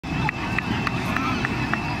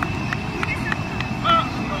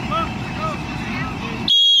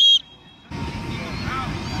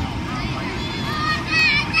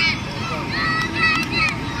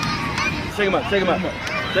Shake him up. Shake him up.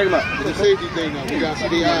 Shake him up. It's a safety thing now. We got to see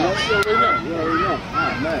the eyes. You already know.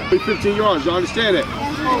 Oh, man. 15 yards. Y'all understand that?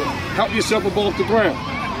 Help yourself above the ground.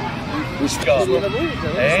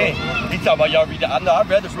 Hey, he talking about y'all read that. I know, I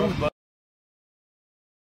read the rules, but.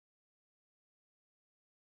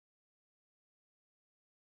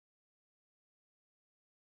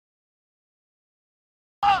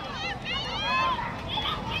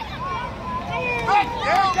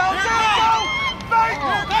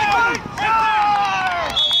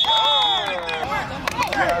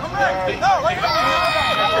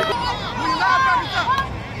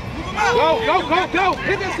 Go!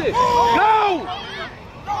 Hit that shit! Go!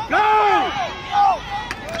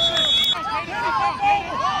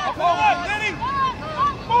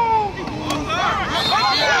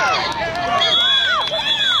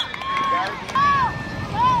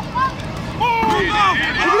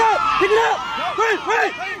 Pick it up!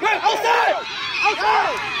 Wait! Outside! Let's go!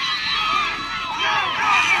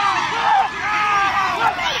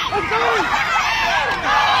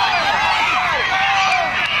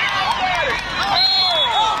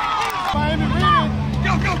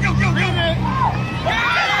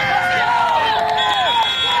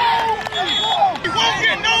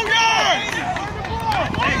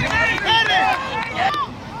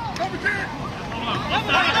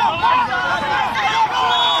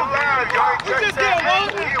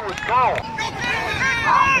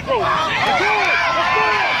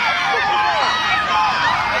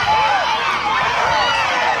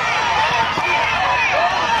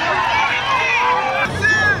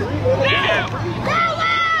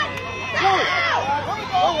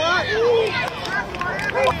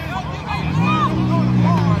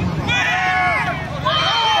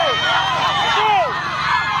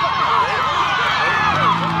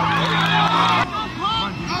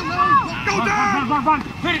 Run!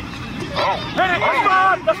 Hit it! Let's go!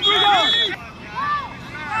 Let's go!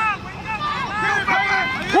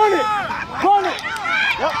 Run it!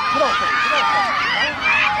 Yep, get off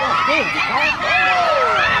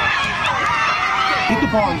Get the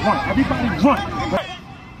ball and run. Everybody run.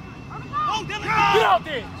 Get out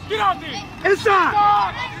there! Inside!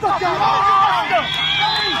 Fuck out!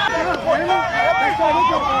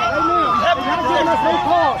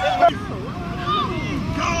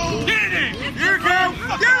 Here it goes!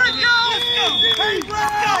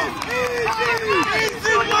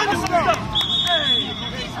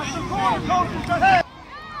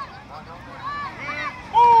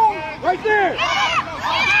 Right there!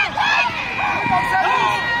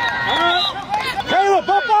 Caleb,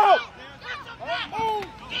 bump out!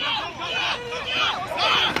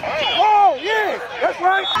 Oh, yeah! That's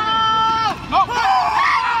right!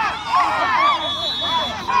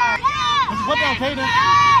 Put down, Caden.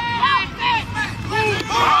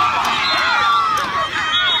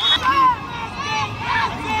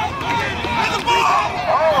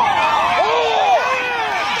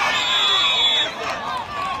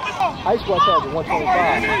 High squad charge at 125.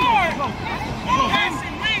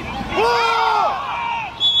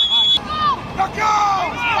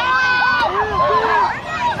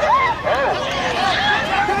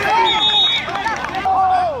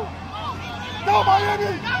 Go,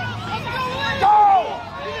 Miami! Go!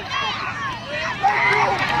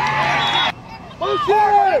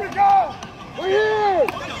 Here we go! We're here!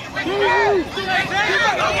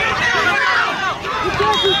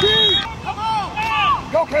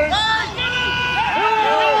 Go, King!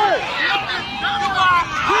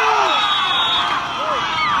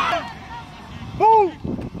 Move!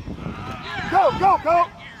 Go!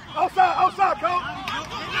 Outside, go!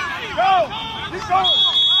 Go! Keep going!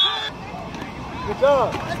 Good job!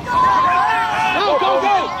 Go!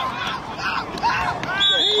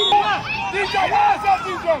 DJ, what's up,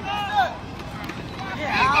 DJ?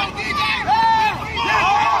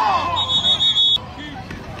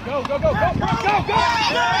 Go!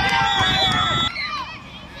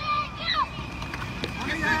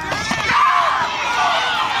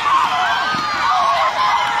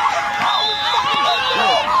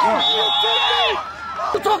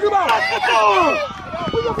 What you talking about?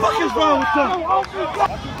 What the fuck is wrong with them?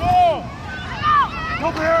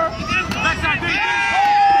 Over here. Backside,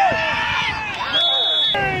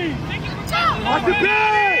 watch the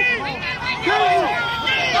big!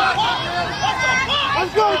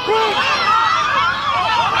 Let's go, quick!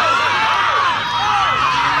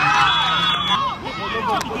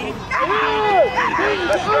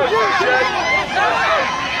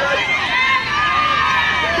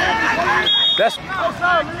 That's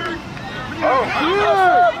outside, man.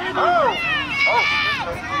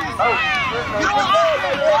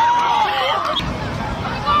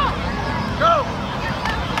 Go!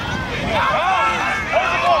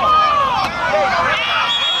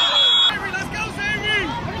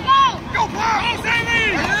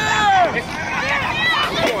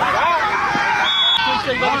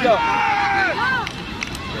 Let's go.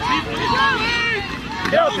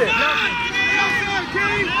 Get out there.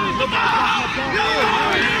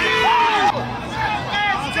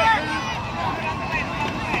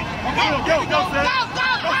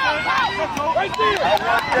 Right there.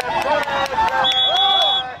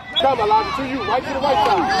 Come, I lob it to you, right to the right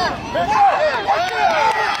side.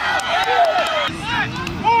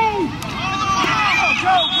 Move!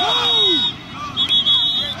 Go! Move!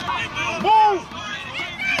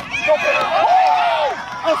 Go!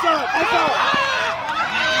 Outside! Outside!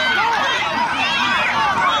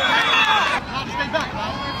 Stay back,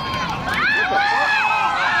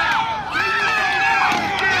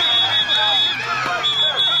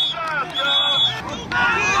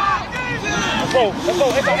 Let's go! Let's go!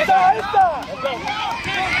 Let's go! Let's go! Go!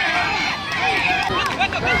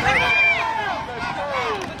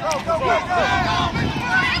 Go!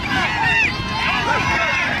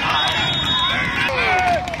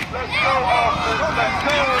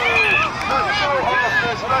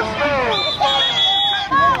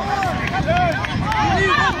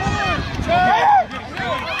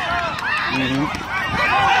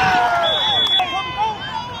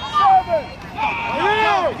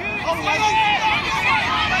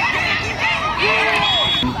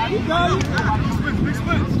 Go!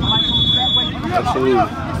 Absolutely.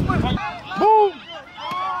 Boom!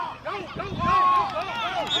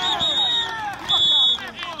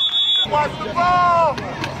 Watch the ball!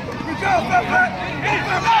 Good job, Pepe!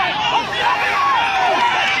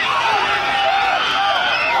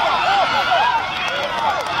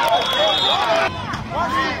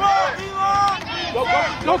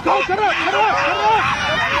 Go, cut it up!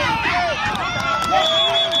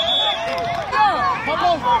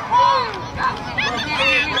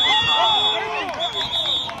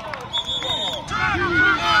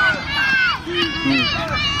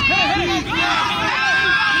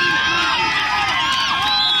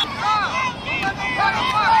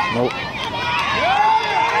 Nope.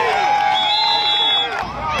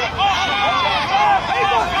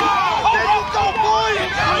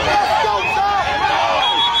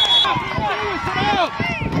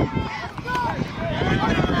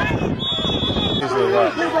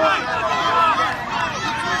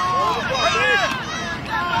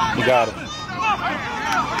 You got it.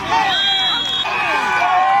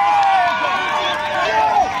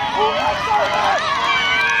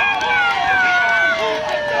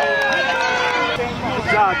 Good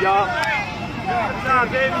job, y'all. Good job,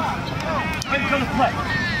 baby. Ready to play.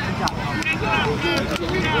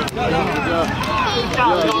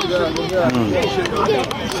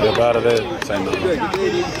 Step out of there. Same thing.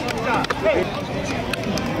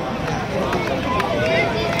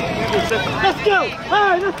 Let's go!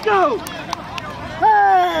 Hey, let's go!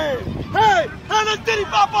 Hey! Hey! How the diddy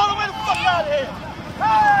pop all the way the fuck out of here?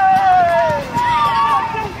 Hey!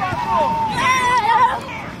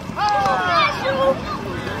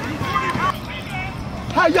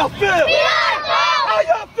 How y'all feel? How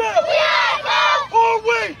y'all feel?